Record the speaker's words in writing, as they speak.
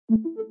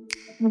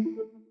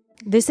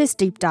This is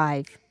Deep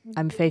Dive.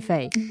 I'm Fei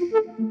Fei.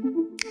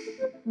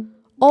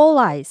 All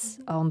eyes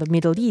are on the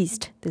Middle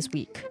East this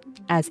week,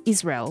 as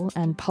Israel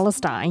and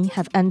Palestine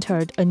have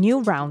entered a new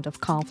round of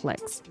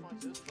conflicts.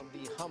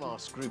 The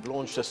Hamas group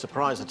launched a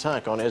surprise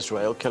attack on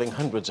Israel, killing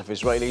hundreds of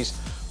Israelis.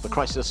 The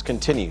crisis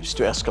continues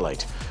to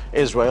escalate.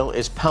 Israel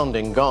is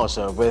pounding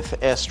Gaza with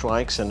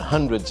airstrikes and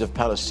hundreds of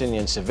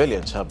Palestinian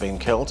civilians have been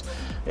killed.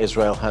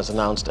 Israel has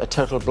announced a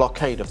total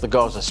blockade of the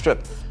Gaza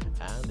Strip.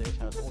 And it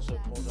has also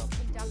called up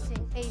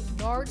conducting a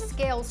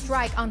large-scale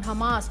strike on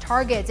Hamas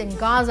targets in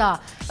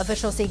Gaza.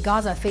 Officials say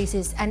Gaza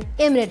faces an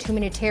imminent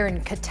humanitarian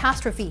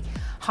catastrophe.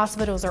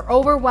 Hospitals are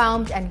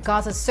overwhelmed and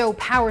Gaza's Sow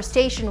power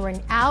station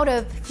ran out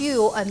of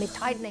fuel amid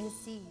tightening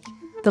siege.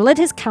 The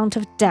latest count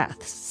of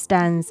deaths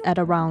stands at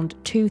around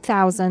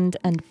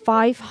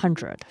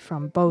 2,500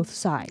 from both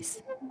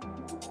sides.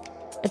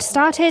 It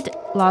started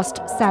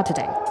last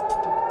Saturday,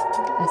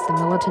 as the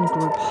militant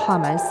group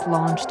Hamas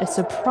launched a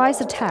surprise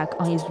attack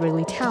on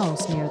Israeli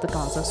towns near the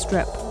Gaza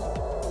Strip.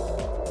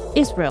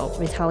 Israel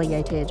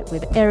retaliated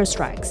with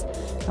airstrikes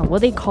and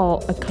what they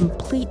call a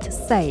complete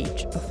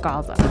siege of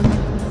Gaza.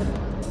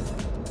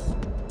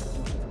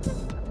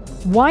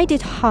 Why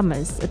did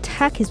Hamas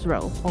attack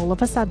Israel all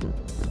of a sudden?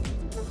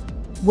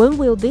 When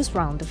will this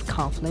round of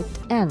conflict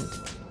end?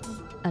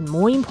 And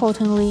more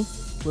importantly,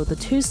 will the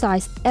two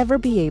sides ever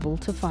be able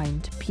to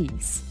find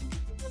peace?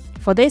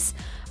 For this,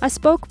 I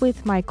spoke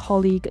with my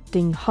colleague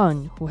Ding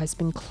Heng, who has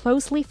been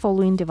closely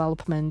following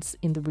developments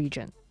in the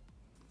region.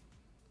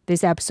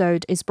 This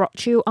episode is brought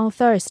to you on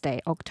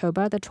Thursday,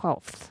 October the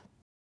 12th.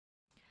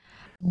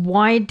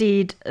 Why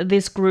did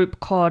this group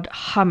called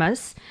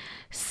Hamas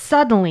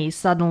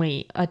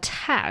suddenly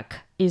attack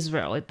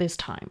Israel at this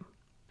time?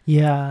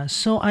 Yeah,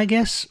 so I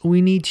guess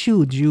we need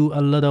to do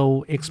a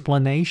little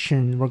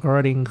explanation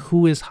regarding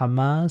who is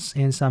Hamas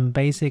and some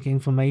basic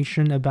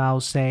information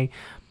about, say,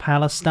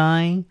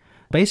 Palestine.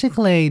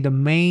 Basically, the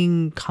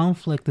main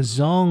conflict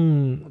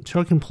zone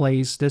taking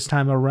place this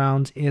time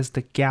around is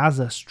the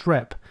Gaza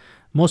Strip.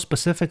 More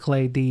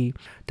specifically, the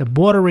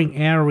bordering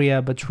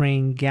area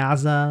between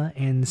Gaza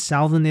and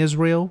southern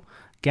Israel.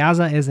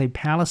 Gaza is a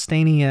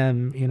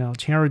Palestinian,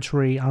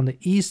 territory on the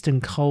eastern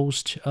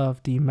coast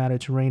of the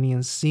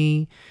Mediterranean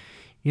Sea.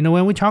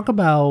 When we talk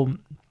about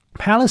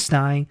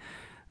Palestine,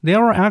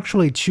 there are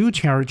actually two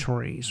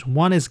territories.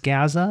 One is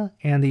Gaza,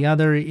 and the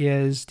other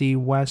is the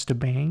West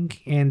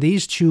Bank. And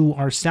these two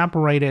are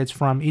separated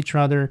from each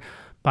other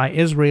by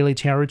Israeli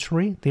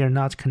territory. They are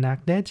not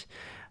connected.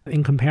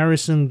 In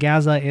comparison,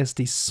 Gaza is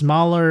the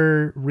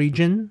smaller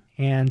region,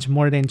 and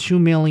more than 2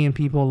 million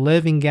people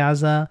live in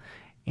Gaza.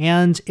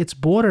 And its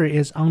border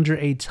is under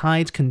a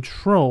tight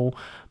control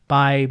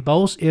by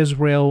both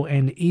Israel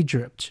and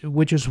Egypt,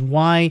 which is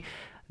why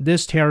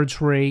this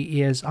territory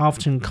is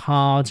often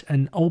called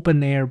an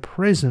open-air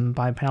prison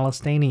by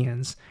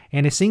Palestinians.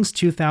 And since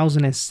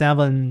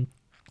 2007,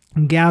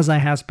 Gaza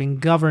has been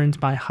governed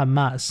by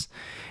Hamas.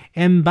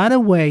 And by the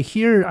way,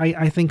 here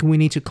I think we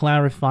need to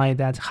clarify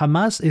that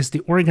Hamas is the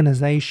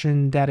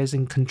organization that is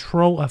in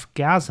control of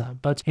Gaza,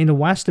 but in the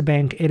West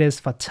Bank it is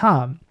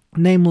Fatah,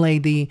 namely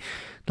the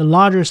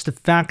largest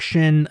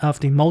faction of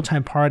the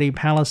multi-party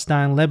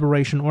Palestine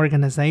Liberation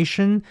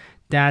Organization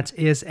that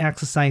is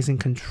exercising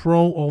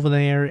control over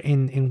there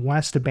in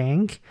West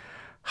Bank.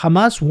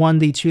 Hamas won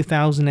the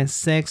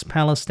 2006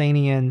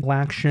 Palestinian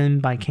election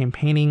by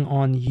campaigning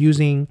on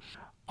using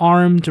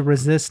armed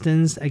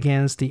resistance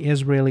against the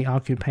Israeli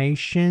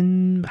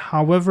occupation.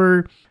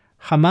 However,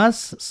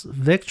 Hamas'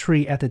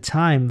 victory at the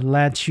time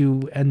led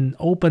to an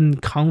open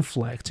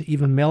conflict,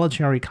 even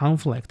military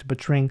conflict,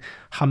 between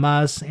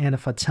Hamas and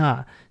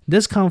Fatah.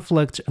 This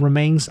conflict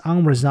remains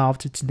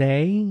unresolved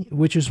today,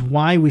 which is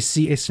why we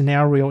see a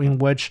scenario in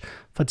which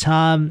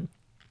Fatah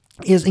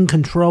is in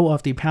control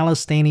of the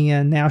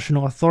Palestinian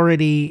National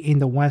Authority in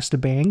the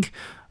West Bank,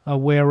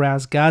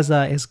 whereas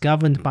Gaza is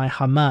governed by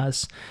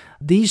Hamas.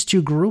 These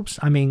two groups,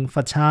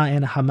 Fatah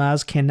and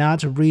Hamas,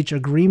 cannot reach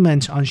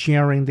agreement on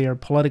sharing their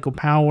political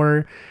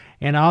power,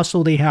 and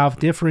also they have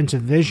different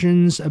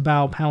visions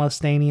about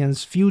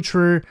Palestinians'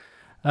 future,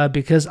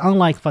 because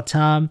unlike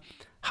Fatah,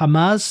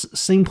 Hamas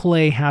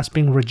simply has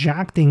been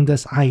rejecting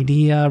this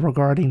idea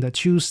regarding the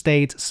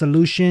two-state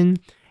solution.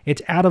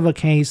 It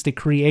advocates the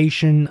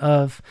creation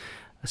of,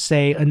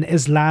 say, an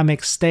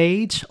Islamic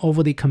state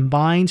over the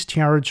combined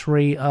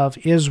territory of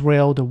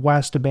Israel, the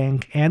West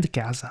Bank, and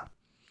Gaza.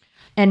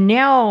 And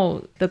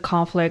now the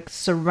conflict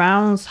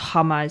surrounds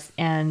Hamas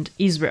and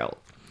Israel.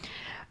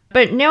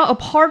 But now,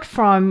 apart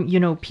from,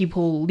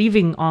 people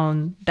living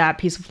on that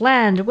piece of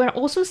land, we're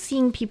also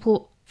seeing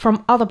people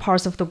from other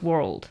parts of the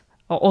world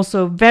are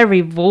also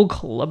very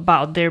vocal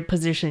about their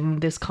position in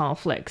this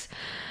conflict.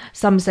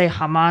 Some say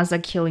Hamas are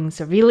killing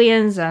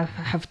civilians,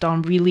 have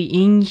done really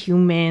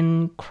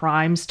inhuman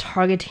crimes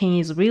targeting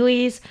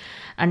Israelis.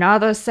 And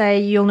others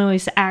say,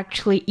 it's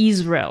actually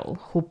Israel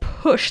who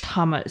pushed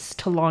Hamas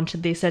to launch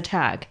this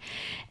attack.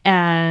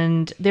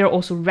 And there are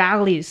also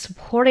rallies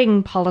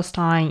supporting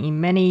Palestine in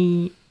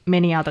many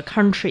many other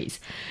countries.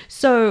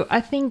 So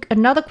I think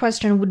another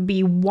question would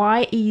be,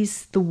 why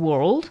is the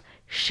world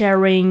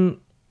sharing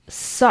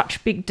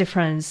such big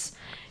difference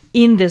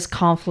in this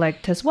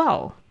conflict as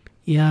well?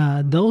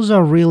 Yeah, those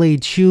are really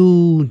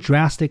two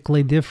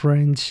drastically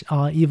different,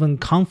 even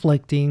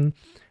conflicting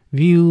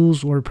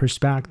views or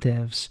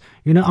perspectives.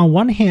 On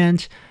one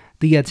hand,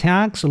 the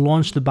attacks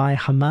launched by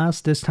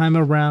Hamas this time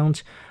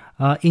around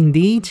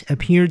indeed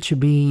appear to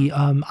be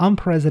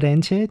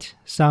unprecedented.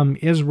 Some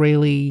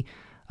Israeli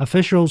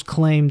officials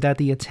claim that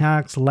the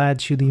attacks led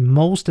to the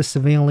most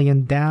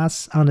civilian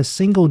deaths on a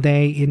single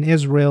day in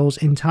Israel's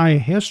entire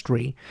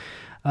history.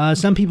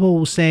 Some people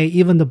will say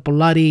even the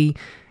bloody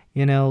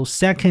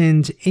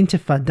second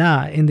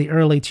intifada in the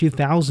early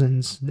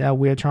 2000s, that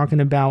we're talking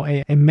about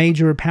a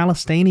major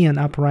Palestinian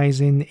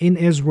uprising in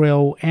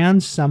Israel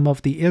and some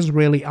of the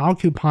Israeli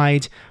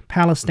occupied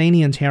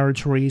Palestinian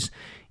territories.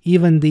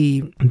 Even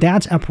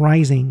that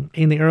uprising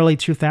in the early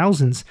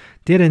 2000s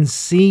didn't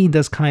see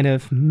this kind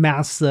of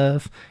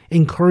massive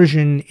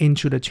incursion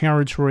into the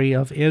territory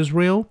of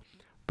Israel.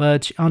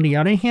 But on the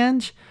other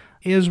hand,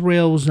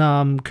 Israel's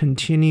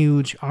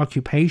continued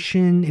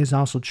occupation is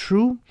also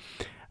true.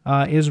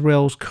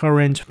 Israel's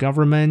current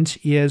government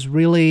is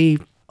really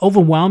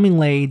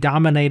overwhelmingly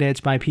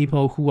dominated by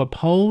people who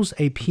oppose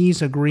a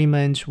peace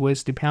agreement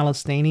with the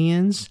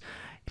Palestinians.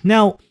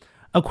 Now,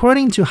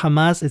 according to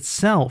Hamas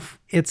itself,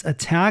 its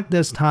attack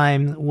this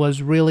time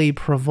was really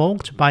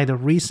provoked by the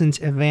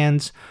recent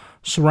events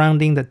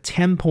surrounding the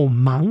Temple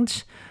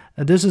Mount.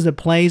 This is a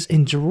place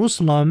in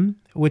Jerusalem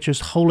which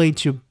is holy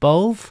to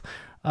both,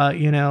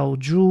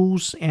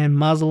 Jews and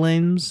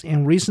Muslims.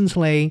 And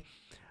recently,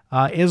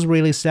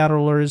 Israeli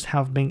settlers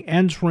have been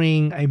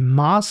entering a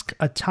mosque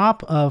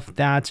atop of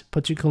that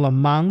particular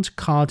mount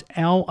called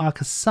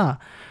Al-Aqsa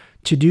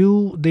to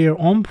do their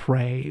own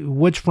prayer,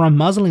 which from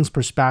Muslims'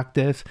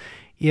 perspective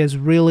is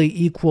really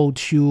equal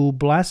to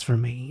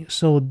blasphemy.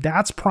 So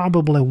that's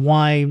probably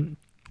why,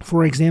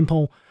 for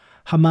example,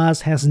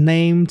 Hamas has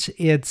named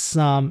its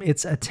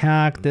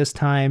attack this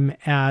time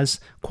as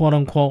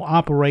quote-unquote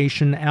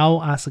Operation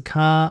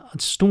Al-Aqsa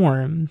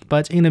Storm.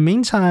 But in the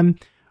meantime,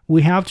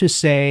 we have to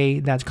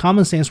say that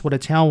common sense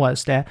would tell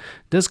us that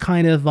this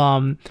kind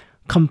of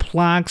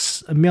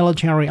complex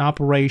military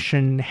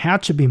operation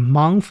had to be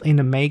months in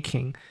the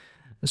making.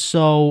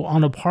 So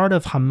on the part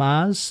of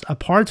Hamas,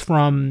 apart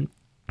from,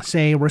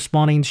 say,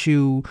 responding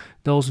to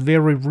those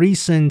very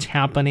recent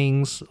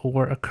happenings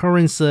or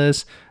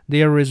occurrences,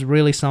 there is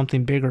really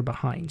something bigger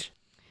behind.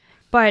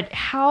 But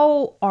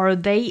how are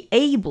they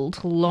able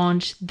to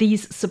launch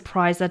this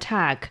surprise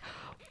attack?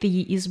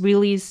 The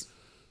Israelis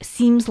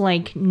seems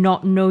like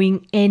not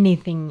knowing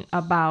anything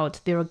about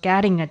their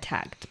getting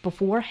attacked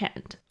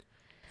beforehand.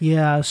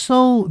 Yeah,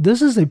 so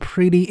this is a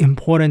pretty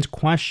important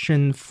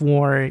question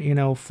for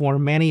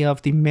many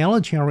of the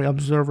military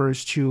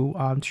observers to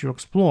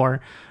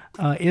explore.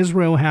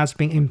 Israel has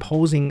been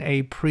imposing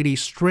a pretty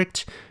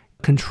strict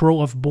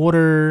control of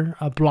border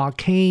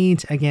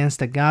blockade against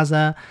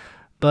Gaza,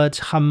 but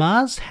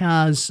Hamas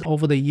has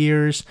over the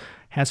years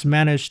has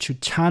managed to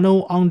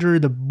tunnel under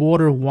the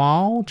border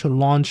wall to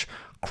launch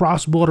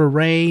cross-border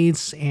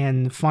raids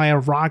and fire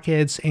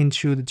rockets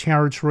into the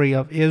territory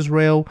of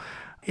Israel.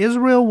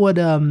 Israel would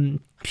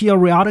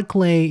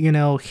periodically,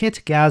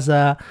 hit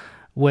Gaza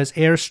with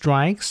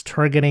airstrikes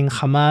targeting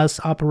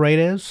Hamas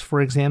operatives, for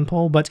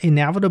example, but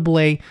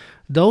inevitably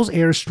those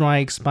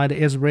airstrikes by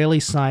the Israeli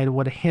side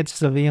would hit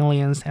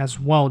civilians as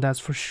well, that's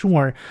for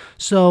sure.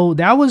 So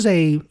that was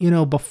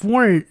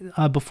before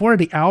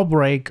the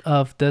outbreak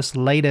of this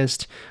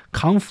latest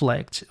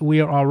conflict, we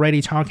are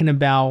already talking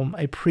about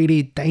a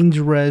pretty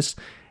dangerous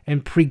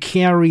and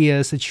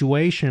precarious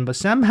situation. But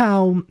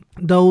somehow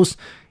those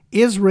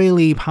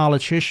Israeli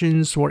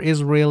politicians or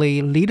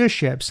Israeli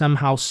leadership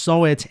somehow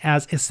saw it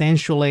as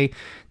essentially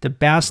the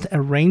best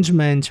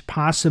arrangement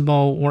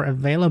possible or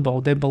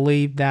available. They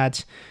believed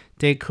that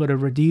they could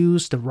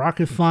reduce the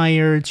rocket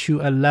fire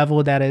to a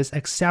level that is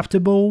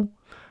acceptable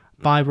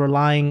by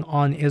relying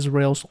on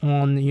Israel's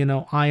own,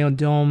 Iron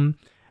Dome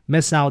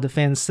missile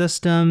defense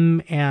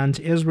system. And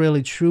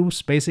Israeli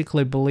troops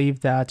basically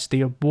believed that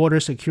their border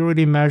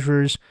security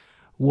measures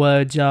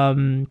would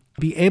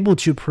be able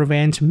to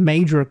prevent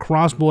major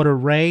cross-border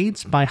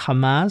raids by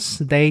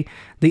Hamas.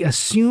 They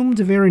assumed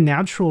very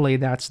naturally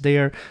that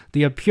their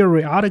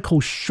periodical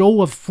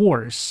show of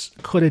force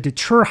could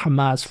deter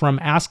Hamas from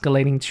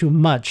escalating too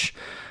much.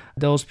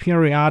 Those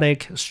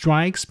periodic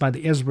strikes by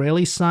the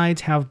Israeli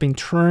side have been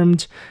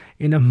termed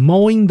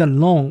mowing the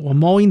lawn or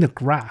mowing the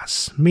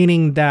grass,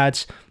 meaning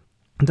that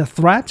the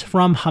threat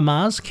from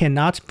Hamas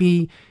cannot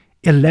be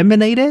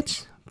eliminated,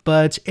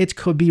 but it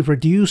could be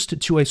reduced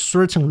to a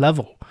certain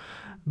level.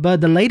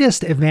 But the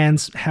latest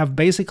events have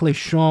basically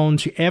shown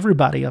to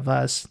everybody of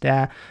us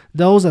that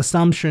those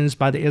assumptions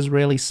by the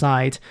Israeli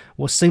side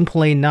were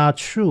simply not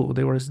true.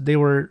 They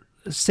were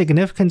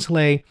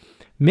significantly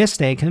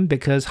mistaken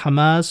because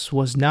Hamas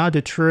was not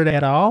deterred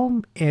at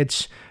all.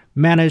 It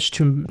managed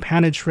to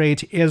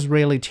penetrate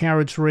Israeli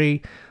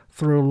territory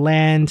through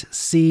land,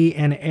 sea,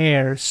 and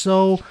air.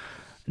 So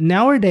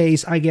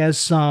nowadays, I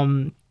guess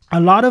a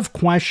lot of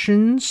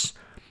questions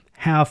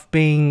have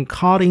been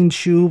called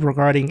into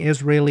regarding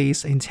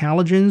Israelis'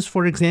 intelligence,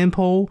 for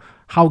example.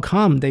 How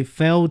come they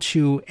failed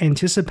to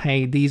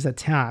anticipate these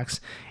attacks?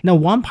 Now,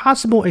 one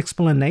possible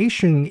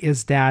explanation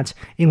is that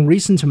in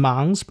recent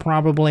months,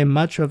 probably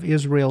much of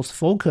Israel's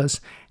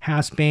focus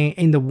has been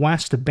in the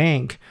West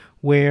Bank,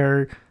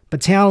 where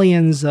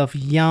battalions of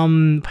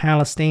young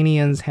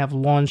Palestinians have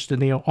launched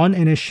their own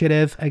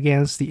initiative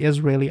against the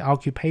Israeli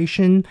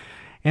occupation,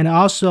 and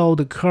also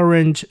the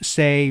current,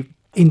 say,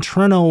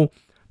 internal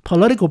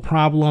political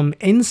problem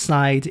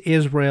inside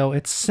Israel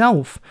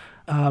itself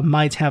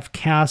might have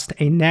cast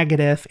a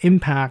negative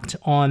impact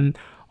on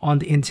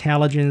the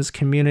intelligence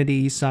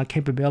community's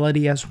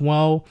capability as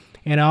well.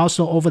 And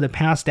also over the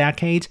past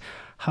decade,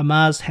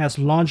 Hamas has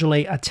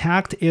largely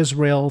attacked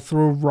Israel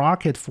through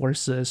rocket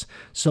forces.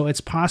 So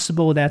it's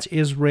possible that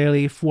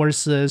Israeli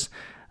forces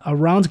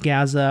around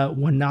Gaza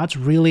were not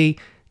really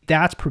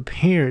that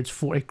prepared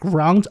for a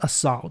ground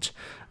assault.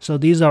 So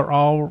these are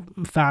all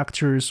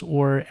factors,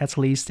 or at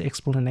least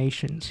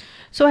explanations.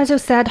 So as you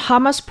said,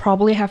 Hamas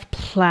probably have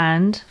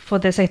planned for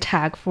this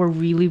attack for a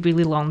really,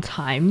 really long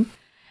time.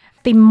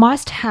 They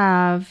must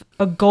have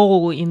a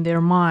goal in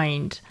their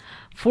mind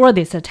for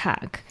this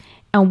attack.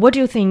 And what do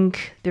you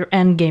think their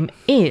end game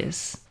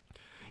is?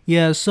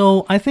 Yeah,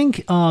 so I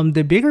think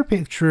the bigger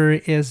picture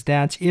is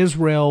that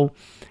Israel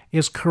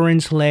is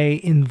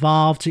currently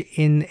involved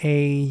in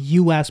a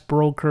U.S.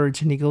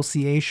 brokered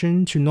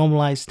negotiation to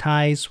normalize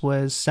ties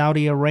with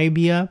Saudi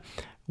Arabia,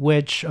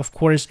 which, of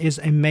course, is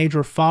a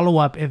major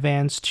follow-up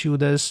event to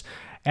this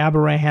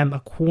Abraham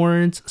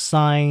Accords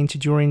signed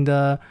during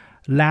the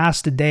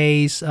last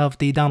days of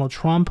the Donald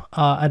Trump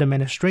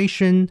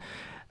administration.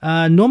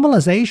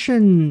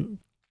 Normalization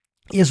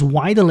is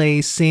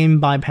widely seen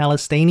by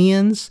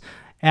Palestinians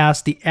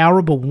as the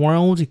Arab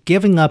world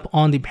giving up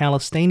on the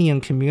Palestinian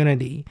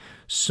community.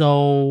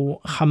 So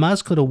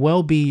Hamas could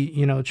well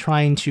be,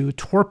 trying to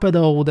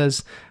torpedo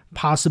this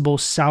possible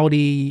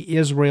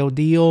Saudi-Israel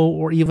deal,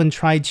 or even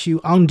try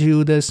to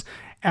undo this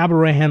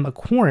Abraham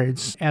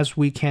Accords, as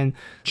we can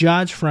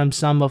judge from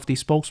some of the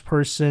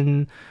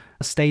spokesperson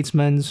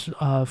statements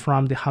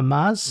from the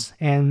Hamas.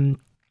 And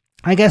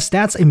I guess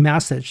that's a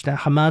message that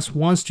Hamas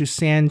wants to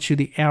send to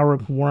the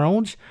Arab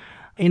world.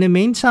 In the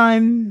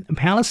meantime,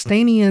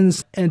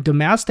 Palestinians'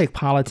 domestic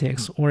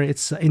politics, or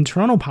its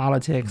internal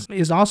politics,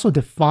 is also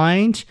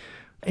defined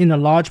in a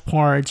large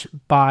part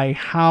by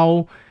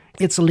how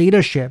its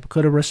leadership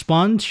could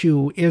respond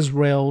to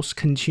Israel's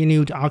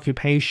continued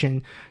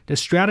occupation. The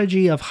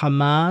strategy of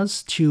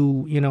Hamas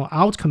to,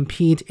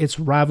 outcompete its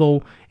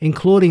rival,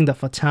 including the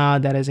Fatah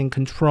that is in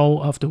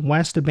control of the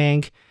West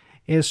Bank,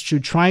 is to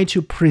try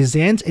to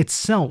present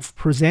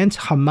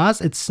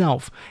Hamas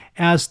itself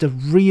as the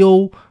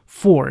real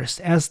force,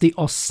 as the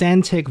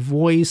authentic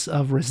voice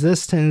of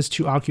resistance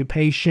to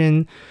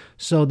occupation.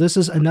 So this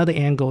is another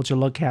angle to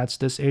look at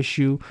this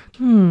issue.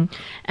 And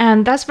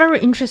that's very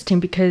interesting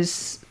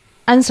because,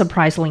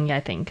 unsurprisingly, I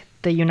think,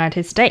 the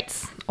United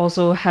States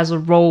also has a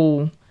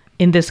role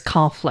in this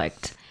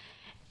conflict.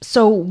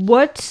 So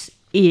what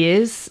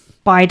is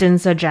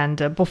Biden's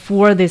agenda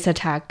before this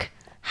attack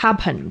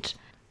happened?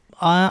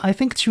 I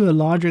think to a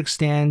large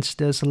extent,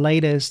 this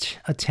latest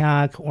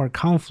attack or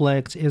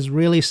conflict is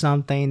really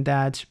something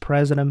that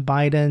President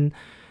Biden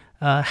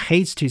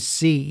hates to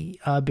see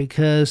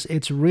because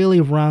it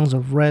really runs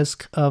a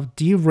risk of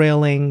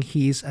derailing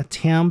his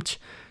attempt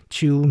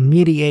to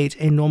mediate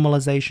a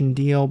normalization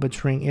deal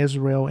between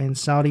Israel and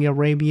Saudi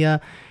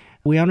Arabia.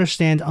 We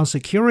understand on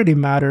security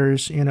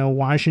matters,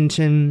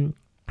 Washington,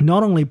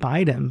 not only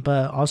Biden,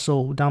 but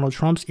also Donald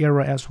Trump's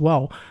era as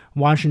well,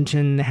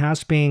 Washington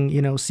has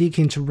been,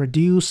 seeking to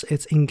reduce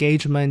its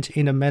engagement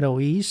in the Middle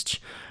East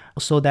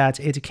so that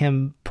it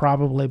can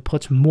probably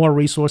put more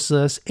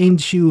resources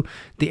into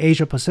the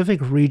Asia-Pacific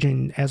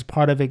region as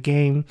part of a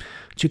game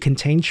to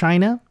contain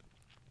China.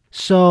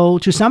 So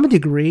to some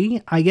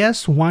degree, I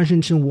guess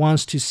Washington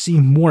wants to see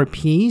more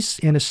peace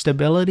and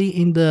stability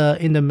in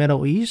the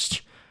Middle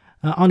East.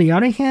 On the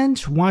other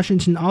hand,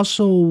 Washington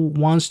also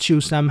wants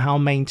to somehow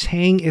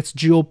maintain its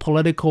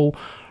geopolitical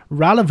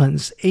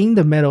relevance in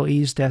the Middle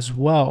East as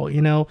well.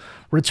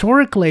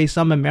 Rhetorically,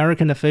 some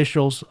American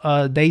officials,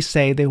 they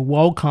say they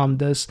welcome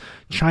this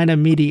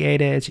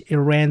China-mediated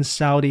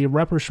Iran-Saudi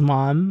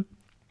rapprochement.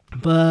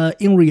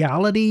 But in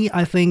reality,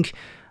 I think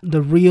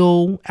the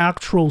real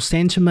actual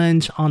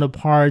sentiment on the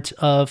part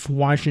of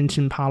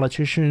Washington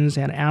politicians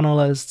and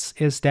analysts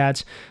is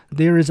that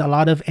there is a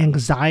lot of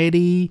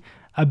anxiety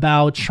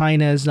about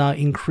China's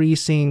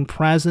increasing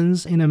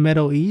presence in the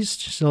Middle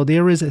East. So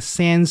there is a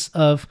sense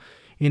of,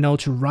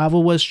 to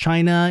rival with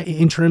China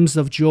in terms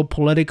of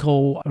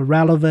geopolitical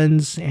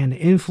relevance and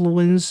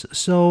influence.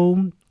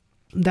 So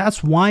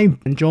that's why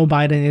Joe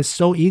Biden is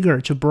so eager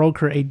to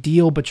broker a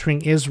deal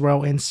between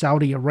Israel and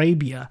Saudi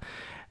Arabia.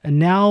 And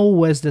now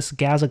with this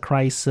Gaza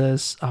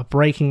crisis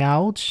breaking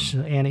out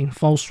and in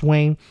full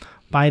swing,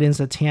 Biden's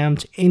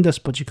attempt in this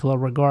particular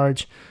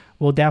regard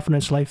will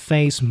definitely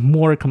face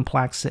more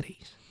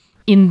complexities.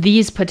 in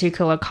this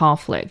particular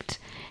conflict,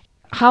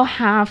 how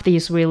have the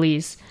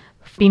Israelis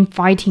been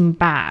fighting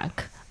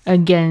back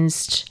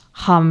against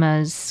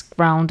Hamas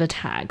ground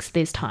attacks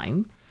this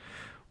time?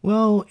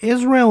 Well,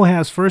 Israel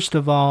has first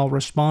of all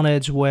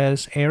responded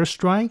with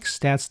airstrikes.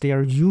 That's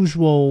their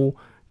usual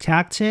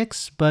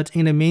tactics. But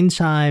in the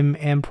meantime,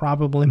 and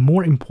probably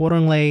more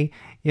importantly,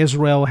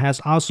 Israel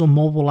has also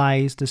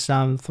mobilized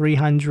some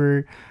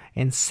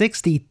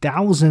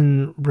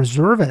 360,000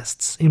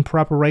 reservists in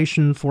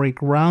preparation for a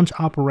ground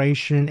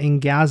operation in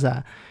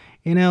Gaza.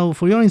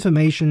 For your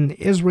information,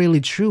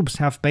 Israeli troops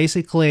have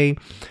basically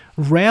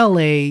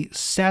rarely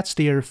set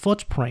their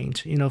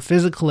footprint,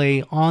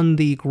 physically on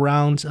the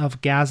ground of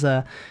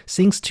Gaza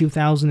since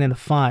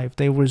 2005.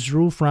 They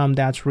withdrew from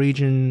that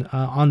region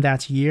on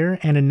that year,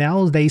 and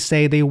now they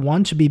say they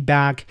want to be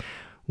back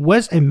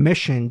with a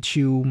mission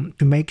to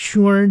make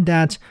sure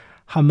that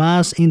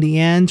Hamas in the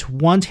end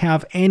won't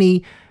have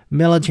any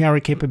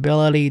military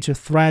capability to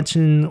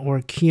threaten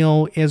or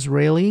kill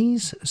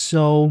Israelis.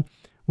 So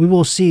we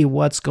will see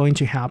what's going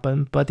to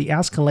happen, but the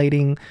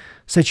escalating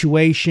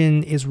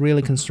situation is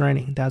really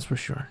concerning, that's for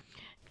sure.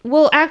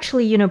 Well,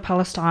 actually,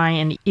 Palestine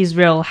and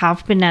Israel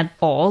have been at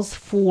odds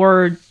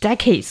for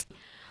decades.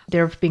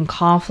 There have been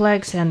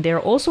conflicts and there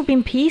have also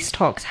been peace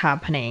talks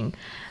happening.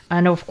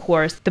 And of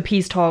course, the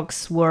peace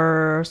talks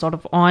were sort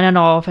of on and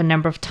off a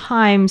number of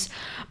times.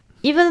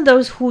 Even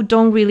those who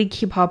don't really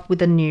keep up with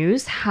the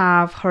news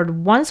have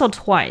heard once or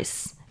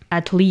twice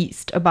at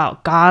least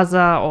about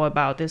Gaza or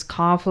about this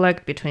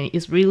conflict between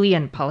Israeli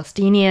and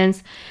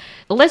Palestinians.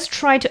 Let's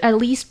try to at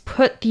least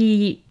put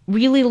the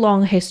really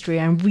long history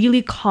and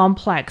really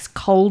complex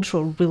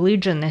cultural,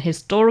 religion, and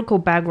historical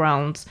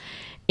backgrounds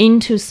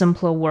into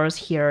simpler words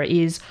here.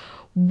 Is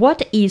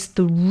what is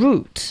the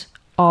root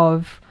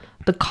of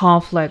the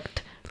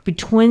conflict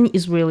between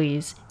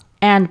Israelis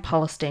and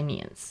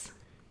Palestinians?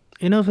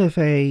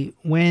 Feifei,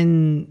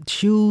 when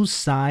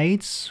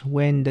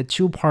the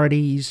two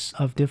parties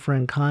of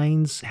different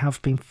kinds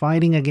have been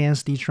fighting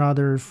against each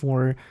other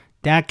for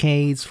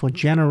decades, for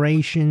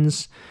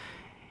generations,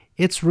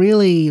 it's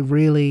really,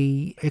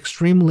 really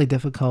extremely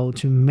difficult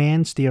to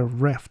mend their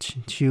rift,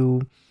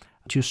 to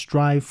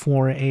strive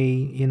for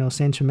a,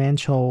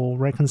 sentimental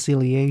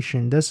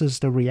reconciliation. This is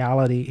the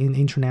reality in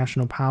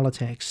international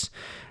politics.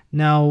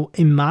 Now,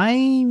 in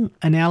my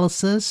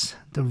analysis,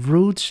 the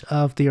root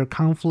of their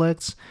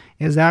conflicts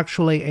is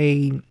actually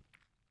a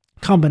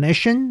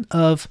combination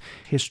of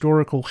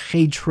historical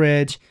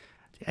hatred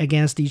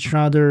against each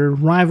other,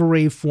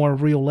 rivalry for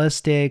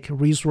realistic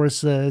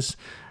resources,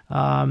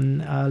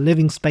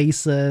 living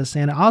spaces,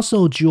 and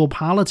also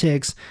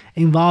geopolitics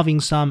involving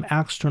some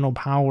external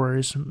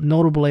powers,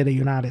 notably the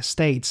United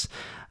States.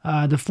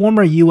 The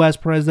former U.S.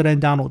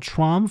 President Donald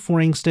Trump, for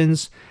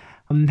instance,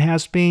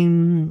 has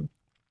been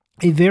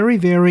a very,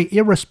 very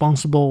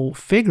irresponsible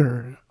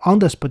figure on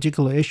this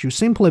particular issue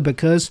simply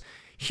because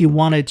he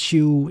wanted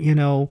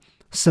to,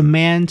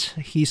 cement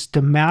his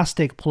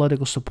domestic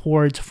political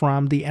support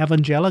from the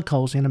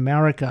evangelicals in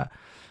America.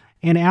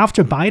 And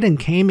after Biden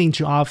came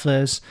into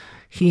office,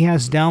 he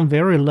has done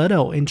very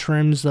little in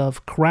terms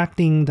of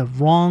correcting the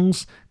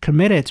wrongs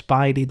committed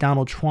by the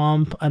Donald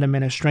Trump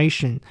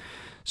administration.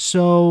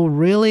 So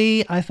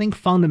really, I think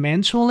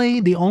fundamentally,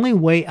 the only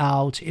way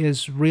out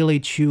is really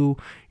to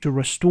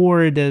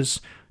restore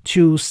this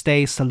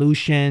two-state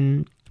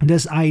solution,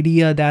 this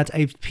idea that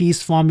a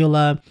peace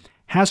formula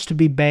has to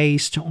be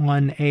based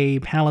on a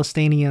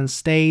Palestinian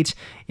state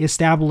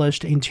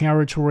established in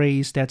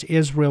territories that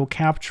Israel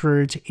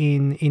captured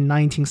in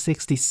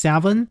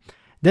 1967.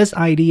 This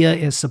idea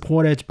is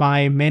supported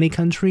by many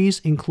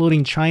countries,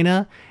 including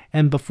China,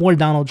 and before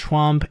Donald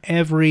Trump,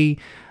 every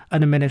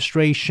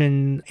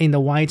administration in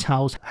the White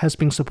House has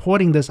been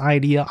supporting this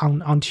idea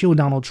until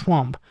Donald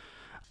Trump.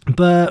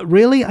 But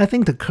really, I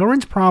think the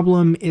current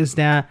problem is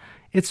that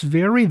it's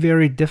very,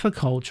 very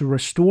difficult to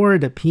restore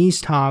the peace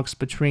talks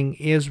between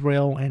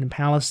Israel and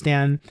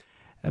Palestine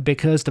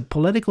because the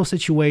political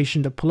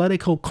situation, the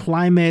political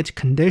climate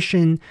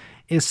condition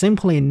is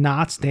simply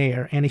not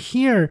there. And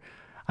here,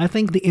 I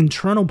think the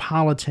internal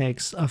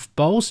politics of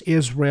both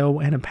Israel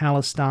and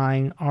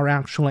Palestine are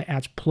actually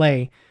at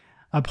play.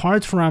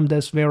 Apart from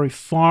this very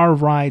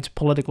far-right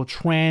political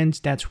trend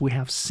that we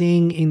have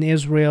seen in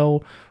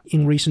Israel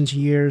in recent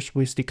years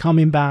with the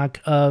coming back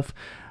of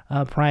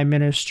Prime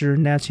Minister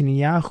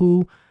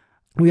Netanyahu,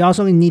 we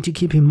also need to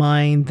keep in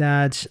mind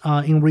that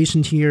in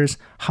recent years,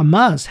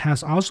 Hamas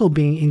has also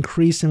been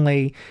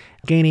increasingly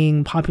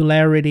gaining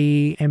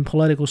popularity and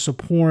political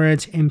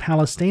support in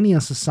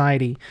Palestinian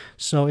society.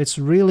 So it's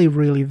really,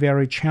 really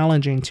very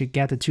challenging to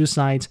get the two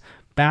sides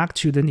back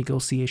to the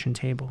negotiation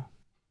table.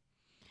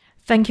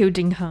 Thank you,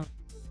 Ding Heng.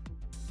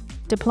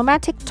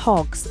 Diplomatic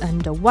talks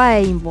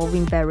underway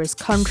involving various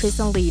countries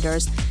and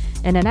leaders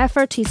in an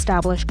effort to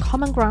establish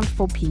common ground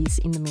for peace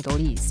in the Middle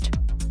East.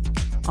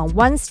 On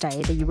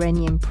Wednesday, the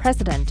Iranian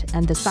president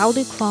and the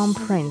Saudi crown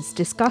prince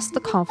discussed the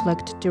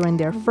conflict during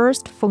their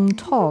first phone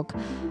talk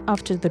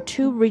after the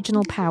two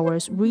regional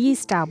powers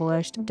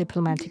re-established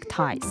diplomatic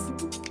ties.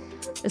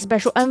 A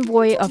special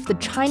envoy of the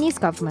Chinese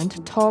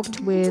government talked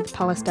with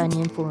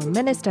Palestinian foreign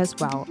minister as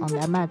well on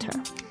that matter.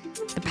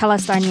 The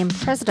Palestinian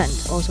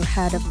president, also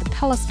head of the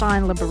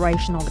Palestine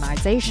Liberation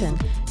Organization,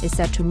 is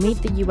set to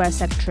meet the U.S.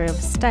 Secretary of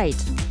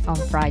State on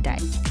Friday.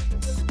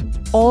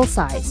 All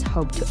sides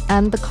hope to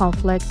end the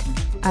conflict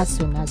as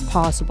soon as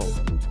possible.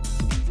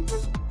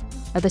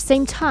 At the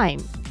same time,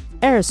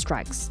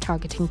 airstrikes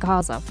targeting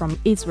Gaza from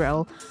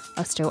Israel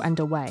are still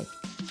underway,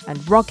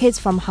 and rockets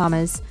from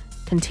Hamas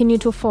continue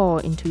to fall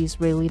into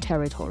Israeli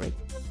territory.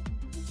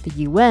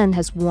 The UN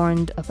has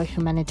warned of a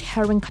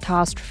humanitarian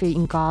catastrophe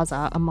in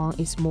Gaza among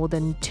its more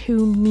than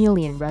 2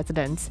 million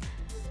residents,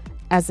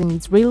 as an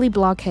Israeli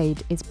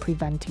blockade is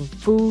preventing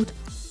food,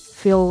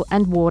 fuel,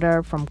 and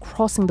water from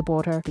crossing the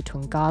border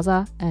between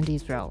Gaza and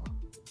Israel.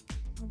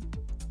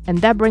 And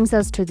that brings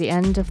us to the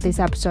end of this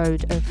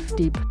episode of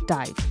Deep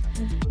Dive.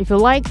 If you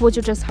like what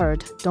you just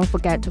heard, don't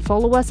forget to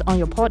follow us on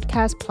your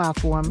podcast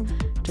platform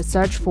to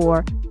search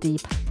for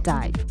Deep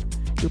Dive.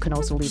 You can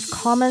also leave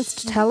comments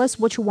to tell us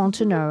what you want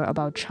to know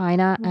about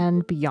China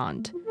and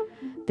beyond.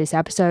 This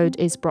episode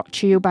is brought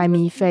to you by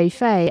me, Fei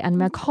Fei, and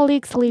my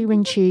colleagues Li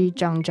Rinqi,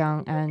 Zhang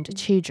Zhang, and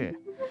Qi Zhi.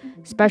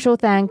 Special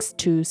thanks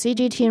to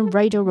CGTN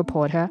radio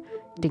reporter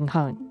Ding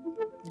Heng.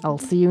 I'll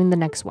see you in the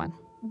next one.